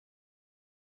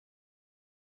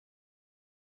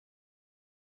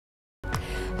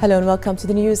Hello and welcome to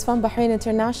the news from Bahrain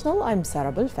International. I'm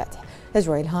Sarah Bulfath. His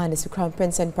Royal Highness the Crown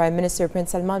Prince and Prime Minister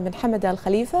Prince Salman bin Hamad Al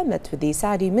Khalifa met with the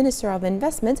Saudi Minister of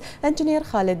Investment, Engineer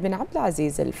Khalid bin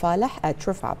Abdulaziz Al Faleh at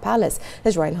Ruf'a Palace.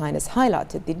 His Royal Highness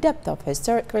highlighted the depth of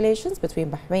historic relations between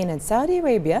Bahrain and Saudi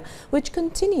Arabia, which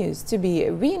continues to be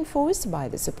reinforced by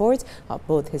the support of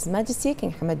both His Majesty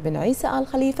King Hamad bin Isa Al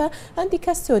Khalifa and the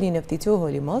custodian of the two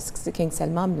holy mosques, King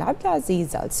Salman bin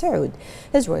Abdulaziz Al Saud.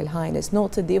 His Royal Highness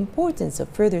noted the importance of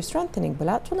further strengthening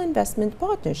bilateral investment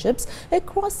partnerships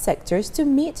across sectors to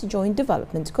meet joint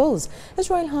development goals.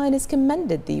 His Royal Highness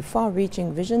commended the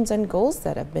far-reaching visions and goals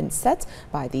that have been set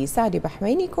by the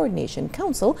Saudi-Bahraini Coordination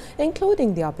Council,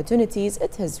 including the opportunities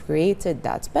it has created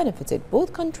that benefited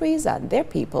both countries and their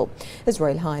people. His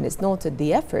Royal Highness noted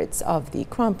the efforts of the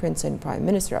Crown Prince and Prime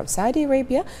Minister of Saudi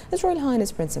Arabia, His Royal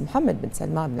Highness Prince Mohammed bin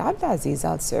Salman bin Abdulaziz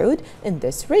Al Saud, in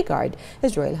this regard.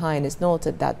 His Royal Highness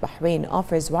noted that Bahrain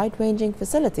offers wide-ranging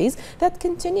facilities that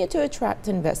continue to attract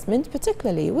investment,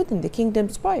 particularly within the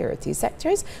kingdom's priority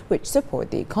sectors which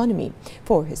support the economy.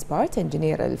 For his part,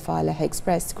 Engineer Al Faleh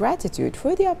expressed gratitude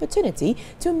for the opportunity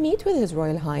to meet with His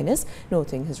Royal Highness,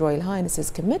 noting His Royal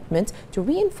Highness's commitment to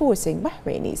reinforcing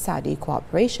Bahraini-Saudi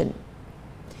cooperation.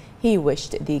 He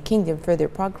wished the kingdom further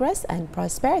progress and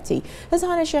prosperity. His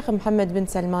Highness Sheikh Mohammed bin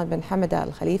Salman bin Hamad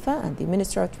Al Khalifa and the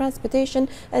Minister of Transportation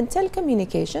and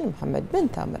Telecommunication, Mohammed bin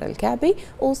Thamar Al Kabi,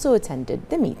 also attended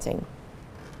the meeting.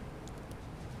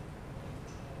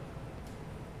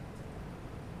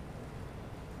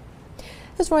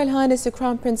 His Royal Highness the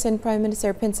Crown Prince and Prime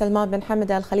Minister Prince Salman bin Hamad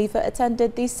Al Khalifa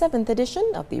attended the 7th edition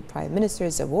of the Prime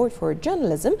Minister's Award for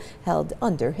Journalism held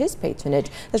under his patronage.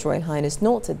 His Royal Highness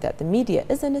noted that the media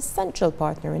is an essential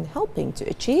partner in helping to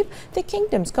achieve the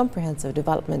kingdom's comprehensive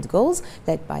development goals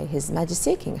led by His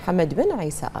Majesty King Hamad bin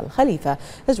Isa Al Khalifa.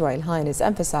 His Royal Highness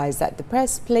emphasized that the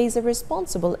press plays a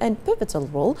responsible and pivotal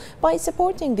role by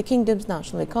supporting the kingdom's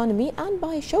national economy and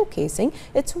by showcasing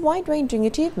its wide-ranging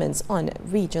achievements on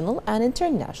regional and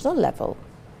international level.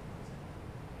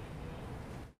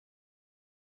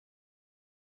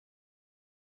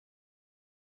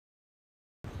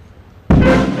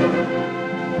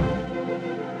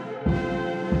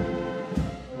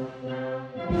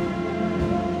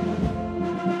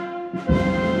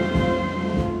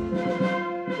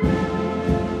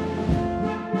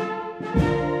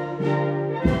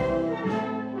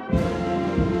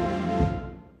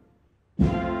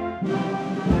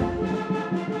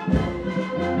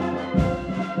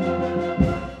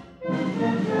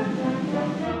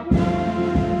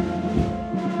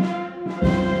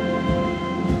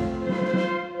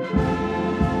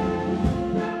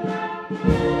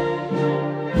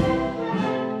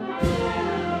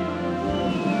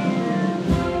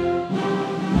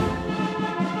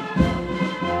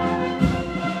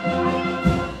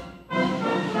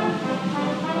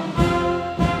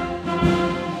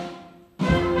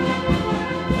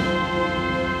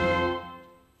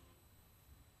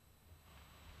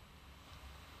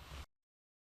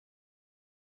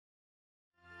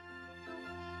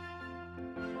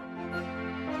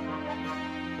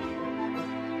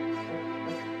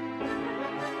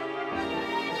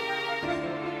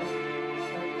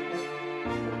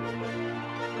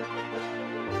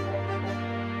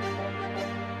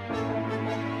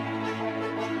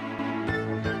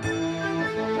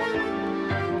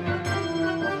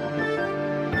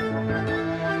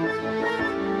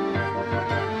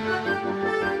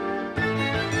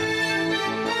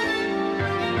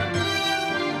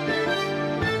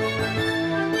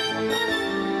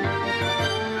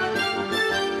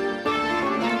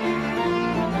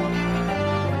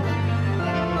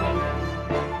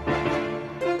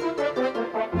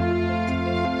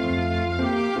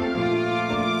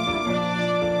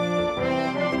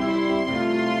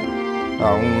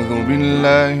 أعوذ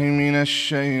بالله من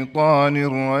الشيطان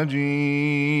الرجيم.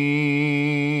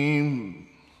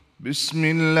 بسم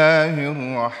الله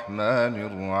الرحمن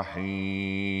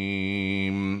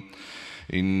الرحيم.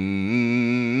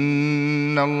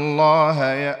 إن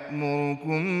الله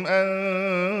يأمركم أن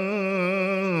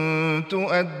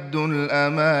تؤدوا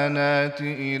الأمانات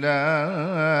إلى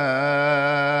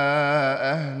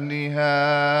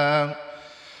أهلها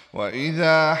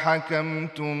وإذا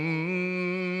حكمتم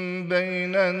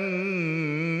بين الناس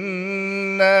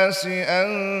أن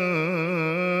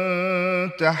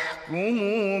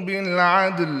تحكموا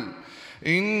بالعدل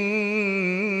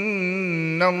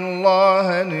إن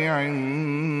الله نعم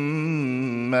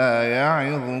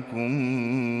يعظكم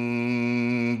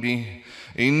به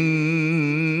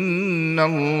إن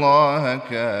الله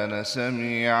كان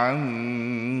سميعا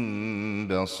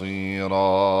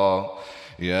بصيرا.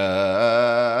 يا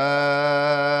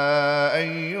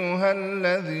أيها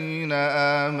الذين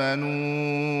آمنوا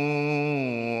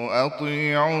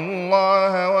أطيعوا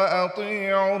الله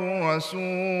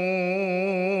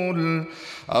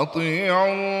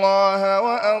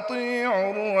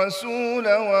وأطيعوا الرسول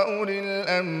وأولي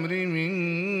الأمر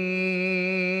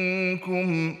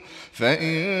منكم،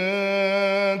 فإن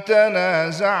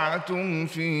تنازعتم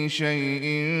في شيء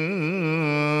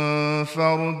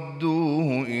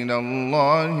فردوه إلى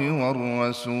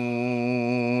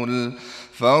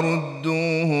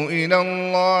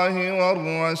الله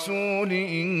والرسول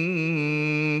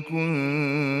إن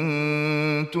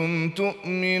كنتم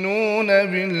تؤمنون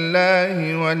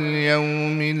بالله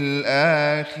واليوم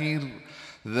الآخر،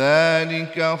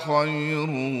 ذلك خير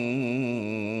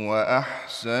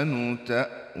وأحسن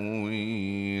تأويلا.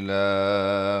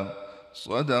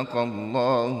 صدق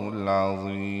الله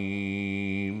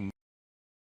العظيم.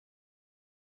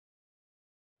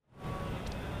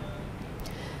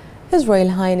 His Royal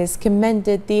Highness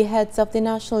commended the heads of the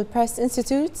National Press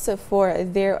Institutes for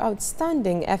their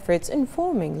outstanding efforts in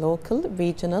informing local,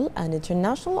 regional and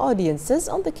international audiences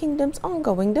on the Kingdom's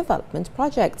ongoing development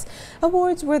projects.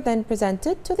 Awards were then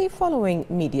presented to the following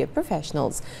media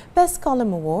professionals. Best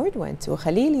Column Award went to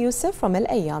Khalil Yusuf from Al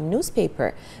Ayyam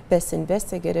newspaper. Best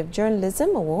Investigative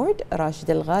Journalism Award, Rashid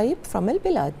Al Ghaib from Al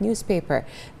Bilad newspaper.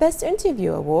 Best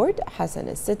Interview Award, Hassan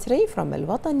Al Sitri from Al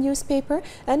Watan newspaper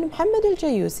and Muhammad Al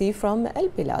Jayusi from Al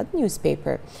Bilad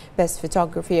newspaper. Best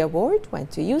Photography Award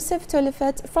went to Yusuf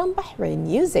Tulifat from Bahrain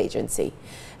News Agency.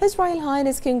 His Royal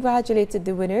Highness congratulated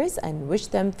the winners and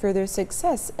wished them further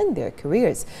success in their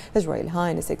careers. His Royal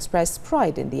Highness expressed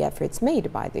pride in the efforts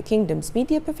made by the Kingdom's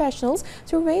media professionals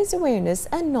to raise awareness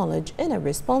and knowledge in a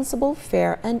responsible,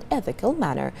 fair and ethical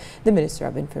manner. The Minister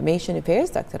of Information Affairs,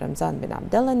 Dr. Ramzan bin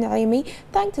Abdullah Naimi,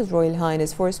 thanked His Royal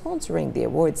Highness for sponsoring the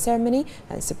award ceremony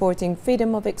and supporting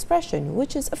freedom of expression,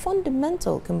 which is a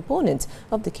fundamental component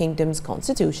of the Kingdom's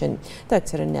constitution.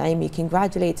 Dr. Naimi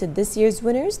congratulated this year's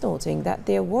winners, noting that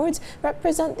the awards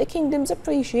represent the Kingdom's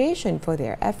appreciation for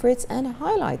their efforts and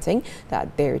highlighting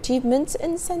that their achievements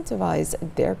incentivize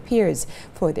their peers.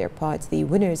 For their part, the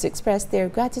winners expressed their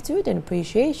gratitude and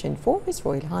appreciation for His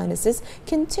Royal Highness's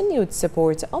continued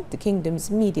support of the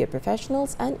Kingdom's media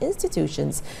professionals and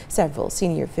institutions. Several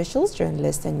senior officials,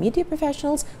 journalists and media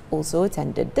professionals also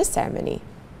attended the ceremony.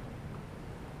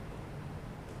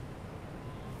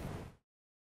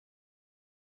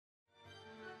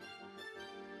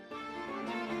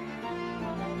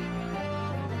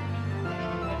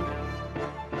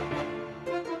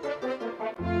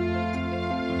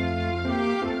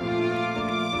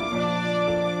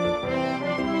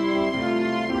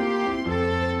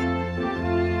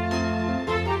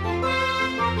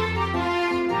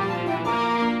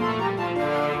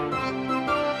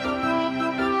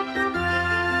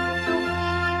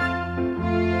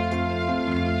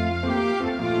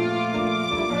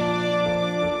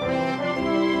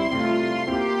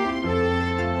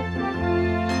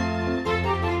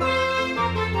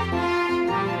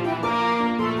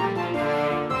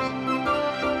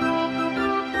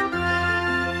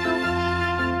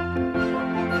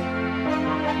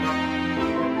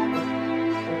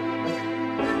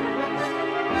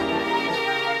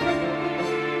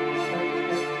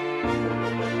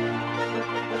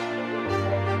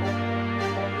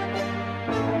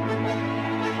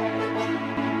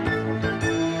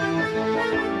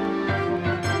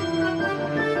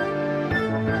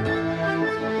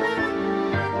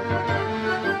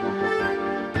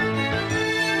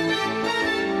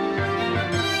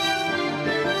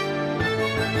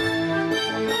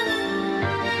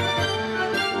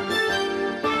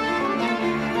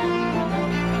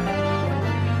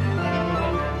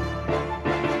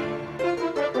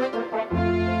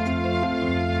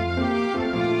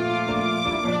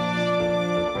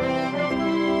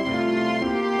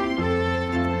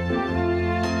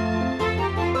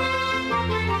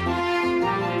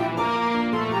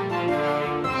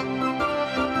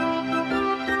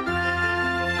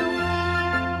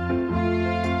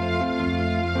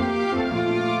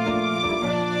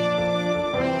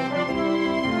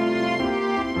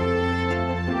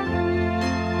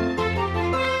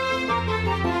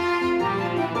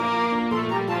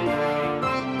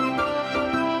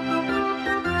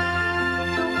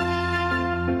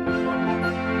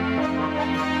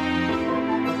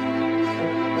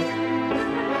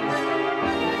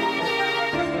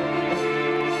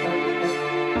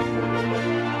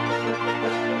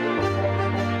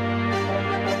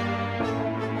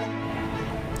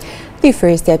 The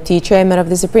first Deputy Chairman of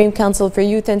the Supreme Council for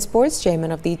Youth and Sports,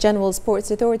 Chairman of the General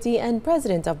Sports Authority and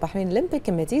President of Bahrain Olympic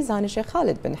Committee, Sheikh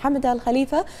Khalid bin Hamad Al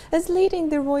Khalifa, is leading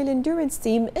the Royal Endurance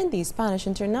team in the Spanish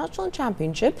International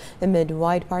Championship amid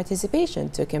wide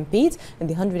participation to compete in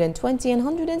the 120 and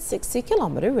 160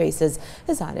 kilometre races.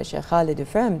 Sheikh Khalid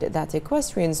affirmed that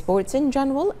equestrian sports in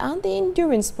general and the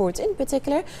endurance sport in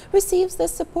particular receives the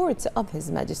support of His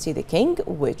Majesty the King,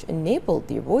 which enabled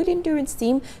the Royal Endurance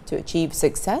team to achieve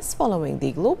success following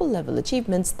the global level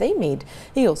achievements they made.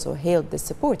 He also hailed the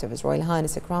support of His Royal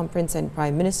Highness the Crown Prince and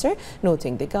Prime Minister,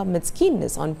 noting the government's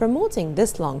keenness on promoting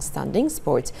this long-standing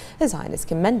sport. His Highness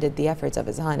commended the efforts of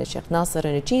His Highness Sheikh Nasser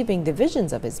in achieving the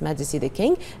visions of His Majesty the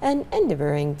King and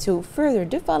endeavouring to further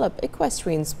develop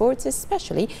equestrian sports,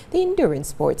 especially the endurance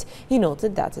sport. He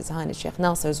noted that His Highness Sheikh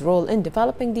Nasser's role in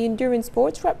developing the endurance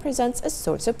sports represents a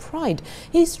source of pride.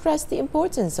 He stressed the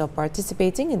importance of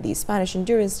participating in the Spanish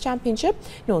Endurance Championship,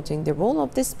 noting the role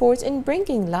of this sport in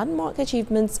bringing landmark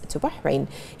achievements to Bahrain.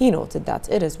 He noted that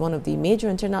it is one of the major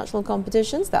international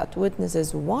competitions that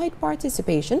witnesses wide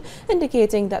participation,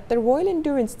 indicating that the Royal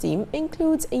Endurance team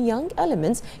includes young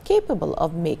elements capable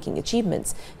of making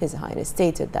achievements. His Highness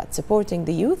stated that supporting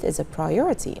the youth is a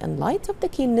priority in light of the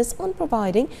keenness on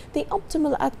providing the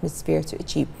optimal atmosphere to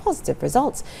achieve positive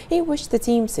results. He wished the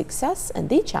team success in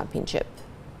the championship.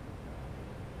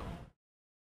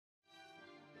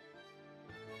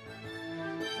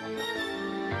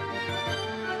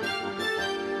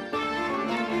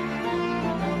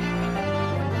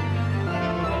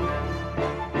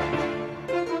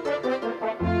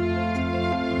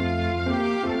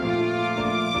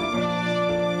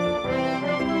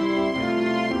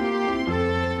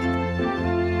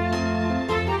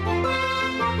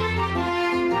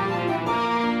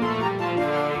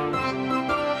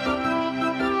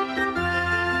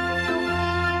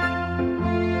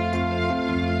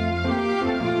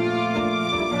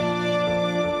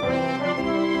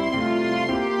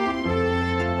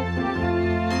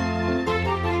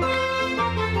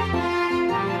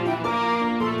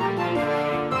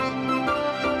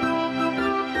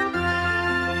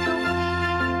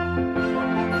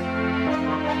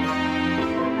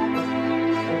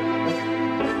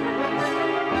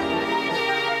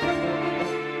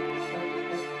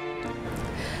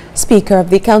 Speaker of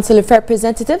the Council of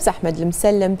Representatives, Ahmed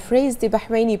Al-Msalem, praised the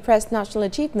Bahraini press national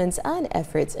achievements and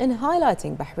efforts in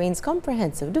highlighting Bahrain's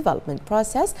comprehensive development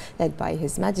process led by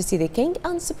His Majesty the King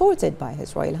and supported by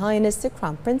His Royal Highness the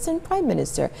Crown Prince and Prime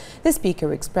Minister. The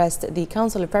Speaker expressed the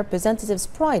Council of Representatives'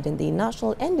 pride in the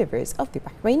national endeavours of the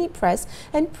Bahraini press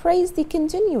and praised the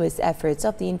continuous efforts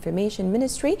of the Information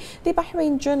Ministry, the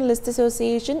Bahrain Journalists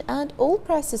Association and all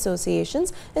press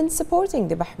associations in supporting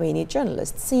the Bahraini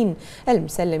journalist scene.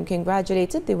 Al-Msalem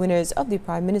congratulated the winners of the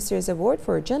Prime Minister's Award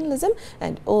for Journalism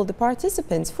and all the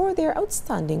participants for their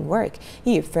outstanding work.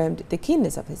 He affirmed the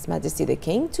keenness of His Majesty the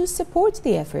King to support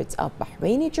the efforts of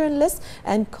Bahraini journalists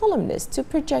and columnists to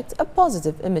project a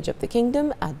positive image of the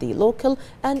kingdom at the local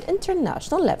and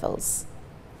international levels.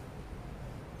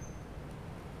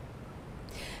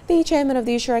 The Chairman of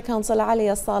the Shura Council, Ali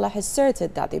Al-Saleh,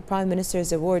 asserted that the Prime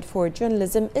Minister's Award for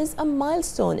Journalism is a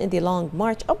milestone in the long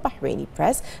march of Bahraini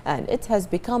press and it has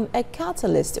become a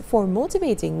catalyst for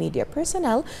motivating media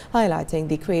personnel, highlighting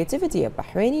the creativity of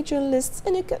Bahraini journalists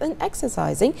in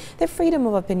exercising their freedom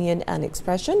of opinion and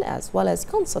expression, as well as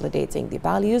consolidating the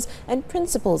values and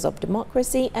principles of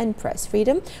democracy and press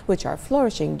freedom, which are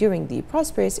flourishing during the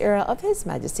prosperous era of His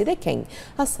Majesty the King.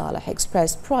 Al-Saleh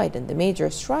expressed pride in the major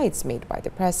strides made by the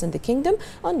press in the kingdom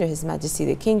under His Majesty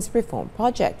the King's reform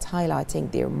project, highlighting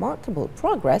the remarkable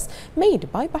progress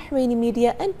made by Bahraini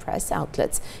media and press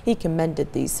outlets. He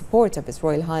commended the support of His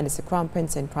Royal Highness the Crown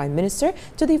Prince and Prime Minister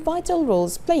to the vital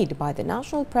roles played by the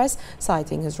national press,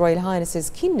 citing His Royal Highness's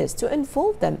keenness to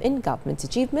involve them in government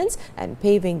achievements and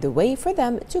paving the way for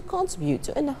them to contribute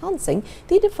to enhancing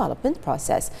the development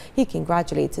process. He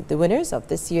congratulated the winners of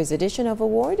this year's edition of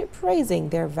award, praising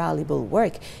their valuable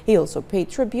work. He also paid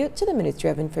tribute to the Ministry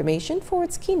of Information for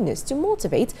its keenness to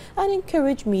motivate and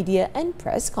encourage media and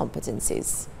press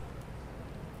competencies.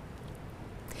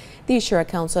 The Shura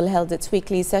Council held its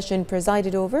weekly session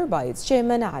presided over by its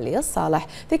chairman, Ali Al-Saleh.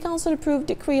 The Council approved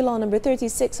Decree Law No.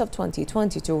 36 of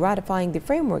 2022 ratifying the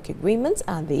framework agreements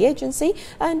and the agency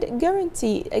and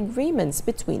guarantee agreements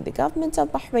between the Government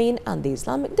of Bahrain and the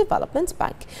Islamic Development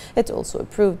Bank. It also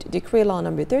approved Decree Law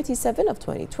No. 37 of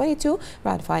 2022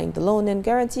 ratifying the loan and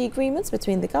guarantee agreements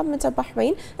between the Government of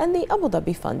Bahrain and the Abu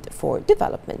Dhabi Fund for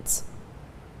Development.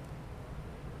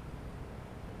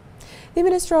 The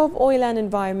Minister of Oil and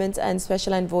Environment and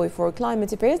Special Envoy for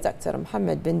Climate Affairs, Dr.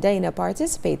 Mohammed bin Daina,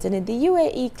 participated in the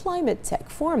UAE Climate Tech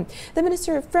Forum. The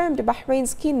Minister affirmed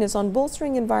Bahrain's keenness on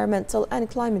bolstering environmental and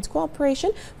climate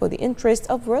cooperation for the interest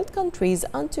of world countries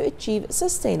and to achieve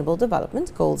sustainable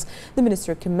development goals. The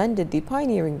Minister commended the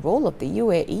pioneering role of the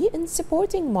UAE in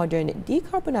supporting modern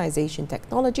decarbonization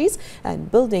technologies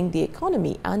and building the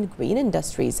economy and green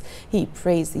industries. He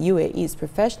praised the UAE's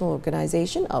professional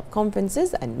organization of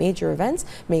conferences and major events,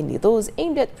 mainly those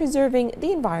aimed at preserving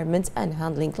the environment and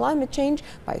handling climate change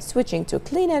by switching to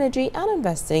clean energy and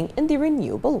investing in the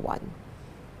renewable one.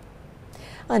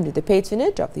 Under the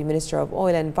patronage of the Minister of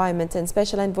Oil and Environment and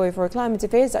Special Envoy for Climate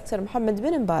Affairs, Dr. Mohammed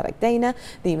bin Daina,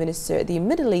 the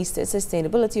Middle East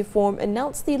Sustainability Forum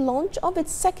announced the launch of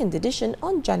its second edition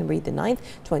on January the 9th,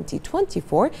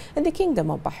 2024 in the Kingdom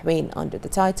of Bahrain under the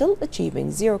title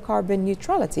Achieving Zero Carbon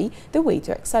Neutrality, the Way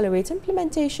to Accelerate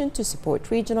Implementation to Support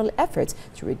Regional Efforts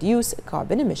to Reduce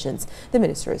Carbon Emissions. The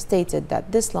Minister stated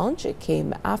that this launch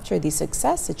came after the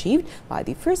success achieved by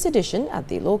the first edition at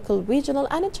the local, regional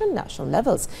and international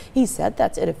levels. He said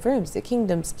that it affirms the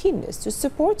Kingdom's keenness to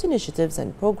support initiatives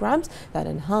and programs that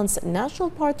enhance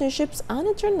national partnerships and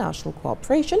international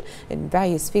cooperation in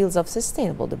various fields of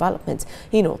sustainable development.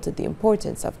 He noted the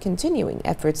importance of continuing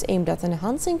efforts aimed at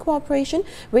enhancing cooperation,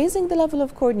 raising the level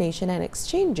of coordination and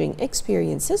exchanging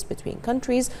experiences between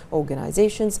countries,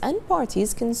 organizations and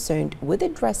parties concerned with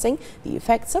addressing the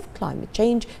effects of climate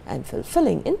change and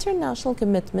fulfilling international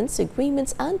commitments,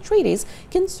 agreements and treaties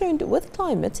concerned with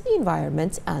climate,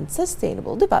 environment and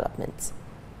sustainable development.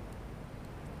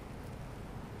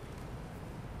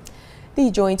 The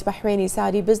joint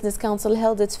Bahraini-Saudi Business Council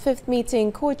held its fifth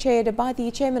meeting, co-chaired by the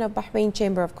Chairman of Bahrain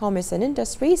Chamber of Commerce and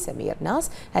Industry, Samir Nas,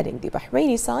 heading the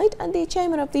Bahraini side, and the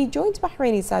Chairman of the joint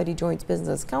Bahraini-Saudi Joint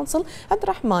Business Council,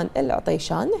 Abdurrahman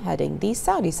Al-Ataishan, heading the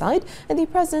Saudi side, in the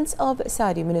presence of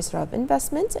Saudi Minister of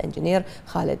Investment, Engineer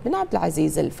Khalid bin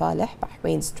Abdulaziz Al-Faleh,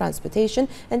 Bahrain's Transportation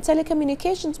and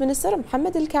Telecommunications Minister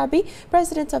Mohammed Al-Kaabi,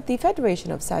 President of the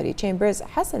Federation of Saudi Chambers,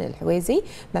 Hassan Al-Hawaizi,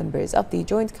 members of the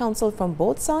Joint Council from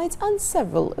both sides, and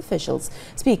several officials.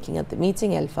 Speaking at the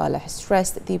meeting, Al-Faleh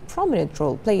stressed the prominent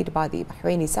role played by the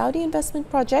Bahraini-Saudi investment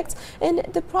projects in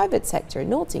the private sector,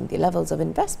 noting the levels of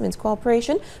investment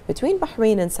cooperation between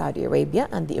Bahrain and Saudi Arabia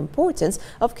and the importance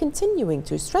of continuing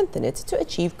to strengthen it to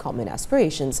achieve common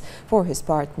aspirations. For his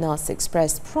part, Nas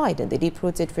expressed pride in the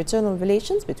deep-rooted fraternal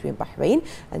relations between Bahrain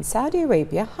and Saudi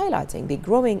Arabia, highlighting the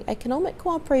growing economic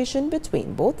cooperation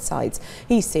between both sides.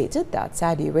 He stated that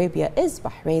Saudi Arabia is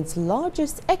Bahrain's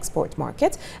largest export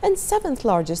market and seventh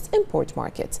largest import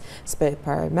market.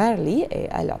 Primarily,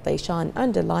 Al-Ataishan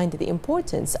underlined the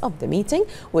importance of the meeting,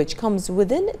 which comes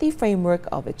within the framework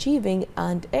of achieving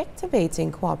and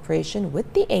activating cooperation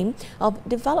with the aim of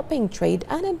developing trade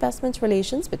and investment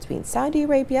relations between Saudi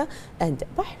Arabia and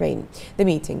Bahrain. The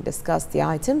meeting discussed the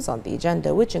items on the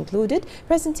agenda, which included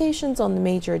presentations on the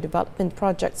major development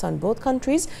projects on both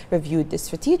countries, reviewed the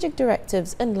strategic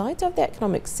directives in light of the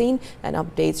economic scene, and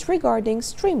updates regarding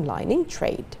streamlining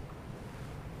trade.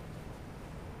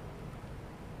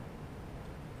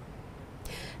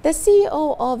 The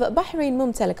CEO of Bahrain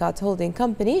Mumtalakat Holding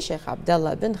Company, Sheikh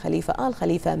Abdullah bin Khalifa Al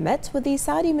Khalifa, met with the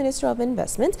Saudi Minister of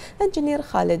Investment, Engineer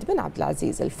Khalid bin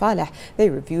Abdulaziz Al Faleh. They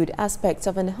reviewed aspects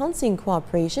of enhancing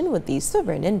cooperation with the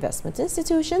sovereign investment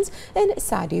institutions in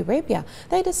Saudi Arabia.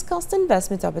 They discussed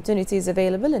investment opportunities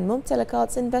available in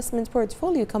Mumtalakat's investment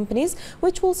portfolio companies,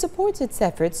 which will support its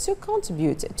efforts to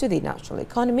contribute to the national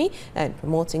economy and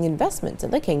promoting investment in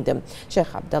the kingdom.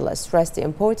 Sheikh Abdullah stressed the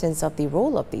importance of the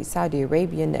role of the Saudi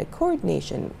Arabian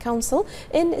Coordination Council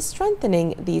in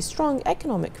strengthening the strong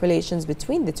economic relations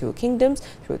between the two kingdoms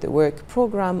through the work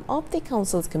program of the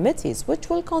Council's committees, which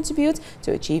will contribute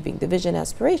to achieving the vision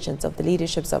aspirations of the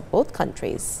leaderships of both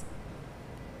countries.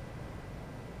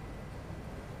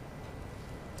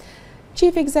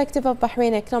 Chief Executive of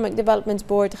Bahrain Economic Development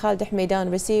Board Khalid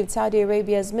Hameidan received Saudi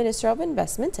Arabia's Minister of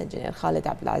Investment, Engineer Khalid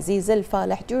Abdulaziz Al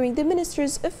Faleh, during the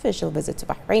minister's official visit to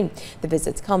Bahrain. The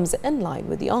visit comes in line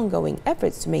with the ongoing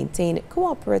efforts to maintain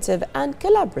cooperative and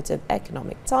collaborative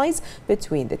economic ties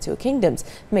between the two kingdoms.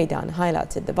 Hameidan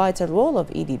highlighted the vital role of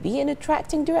EDB in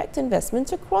attracting direct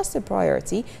investment across the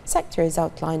priority sectors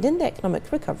outlined in the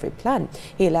Economic Recovery Plan.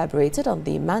 He elaborated on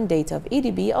the mandate of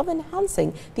EDB of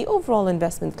enhancing the overall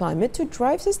investment climate to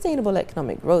drive sustainable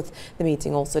economic growth. The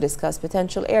meeting also discussed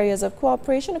potential areas of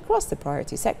cooperation across the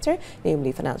priority sector,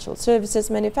 namely financial services,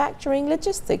 manufacturing,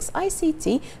 logistics,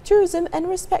 ICT, tourism and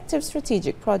respective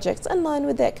strategic projects in line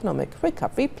with the Economic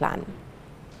Recovery Plan.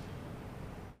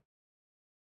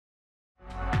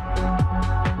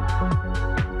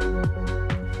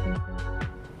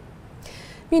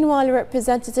 Meanwhile,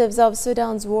 representatives of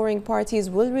Sudan's warring parties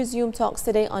will resume talks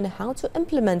today on how to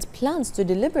implement plans to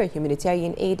deliver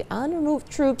humanitarian aid and remove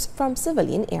troops from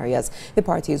civilian areas. The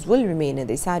parties will remain in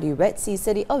the Saudi Red Sea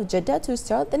city of Jeddah to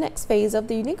start the next phase of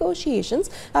the negotiations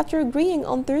after agreeing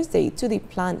on Thursday to the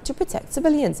plan to protect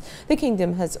civilians. The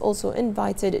kingdom has also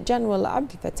invited General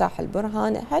Abdel Fattah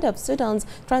al-Burhan, head of Sudan's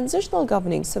Transitional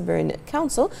Governing Sovereign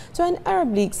Council, to an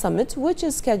Arab League summit which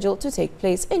is scheduled to take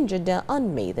place in Jeddah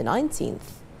on May the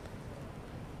 19th.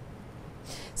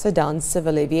 Sudan's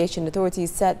civil aviation authorities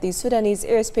said the Sudanese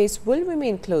airspace will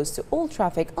remain closed to all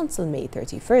traffic until May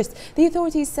 31st. The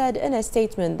authorities said in a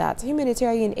statement that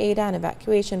humanitarian aid and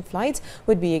evacuation flights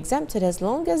would be exempted as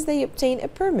long as they obtain a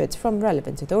permit from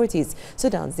relevant authorities.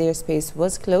 Sudan's airspace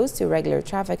was closed to regular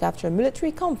traffic after a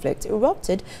military conflict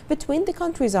erupted between the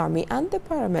country's army and the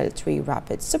paramilitary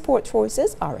Rapid Support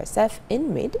Forces (RSF)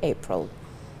 in mid-April.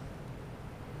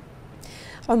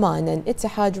 Oman and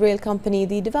Etihad Rail Company,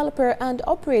 the developer and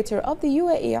operator of the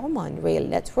UAE Oman Rail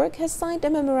Network, has signed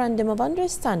a memorandum of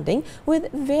understanding with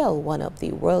VAIL, one of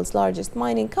the world's largest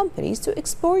mining companies, to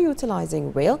explore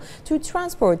utilizing rail to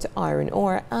transport iron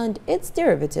ore and its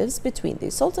derivatives between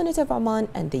the Sultanate of Oman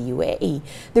and the UAE.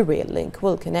 The rail link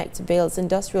will connect VAIL's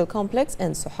industrial complex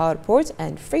in Sohar Port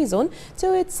and Free Zone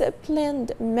to its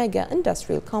planned mega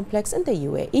industrial complex in the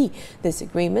UAE. This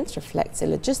agreement reflects the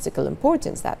logistical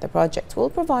importance that the project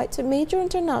will provide to major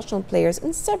international players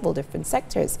in several different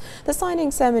sectors. The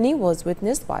signing ceremony was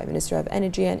witnessed by Minister of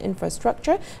Energy and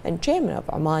Infrastructure and Chairman of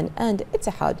Oman and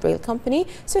Etihad Rail Company,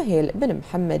 Suhail bin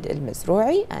Mohammed Al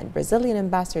Mazrou'i, and Brazilian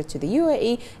Ambassador to the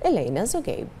UAE, Elena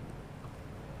Zogaib.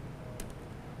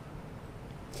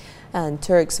 And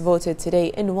Turks voted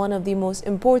today in one of the most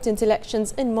important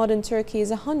elections in modern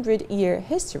Turkey's 100-year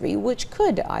history, which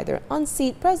could either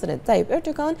unseat President Tayyip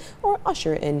Erdogan or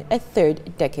usher in a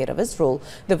third decade of his rule.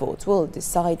 The vote will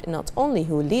decide not only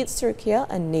who leads Turkey,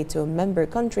 a NATO member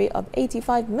country of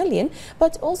 85 million,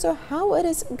 but also how it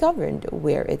is governed,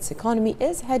 where its economy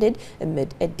is headed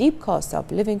amid a deep cost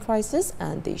of living crisis,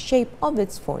 and the shape of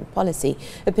its foreign policy.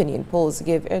 Opinion polls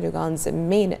give Erdogan's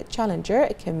main challenger,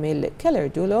 Kemal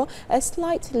Kılıçdaroğlu, a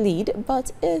slight lead,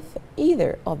 but if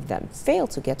either of them fail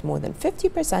to get more than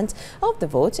 50% of the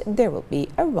vote, there will be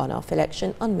a runoff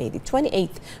election on May the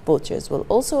 28th. Voters will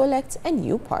also elect a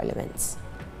new parliament.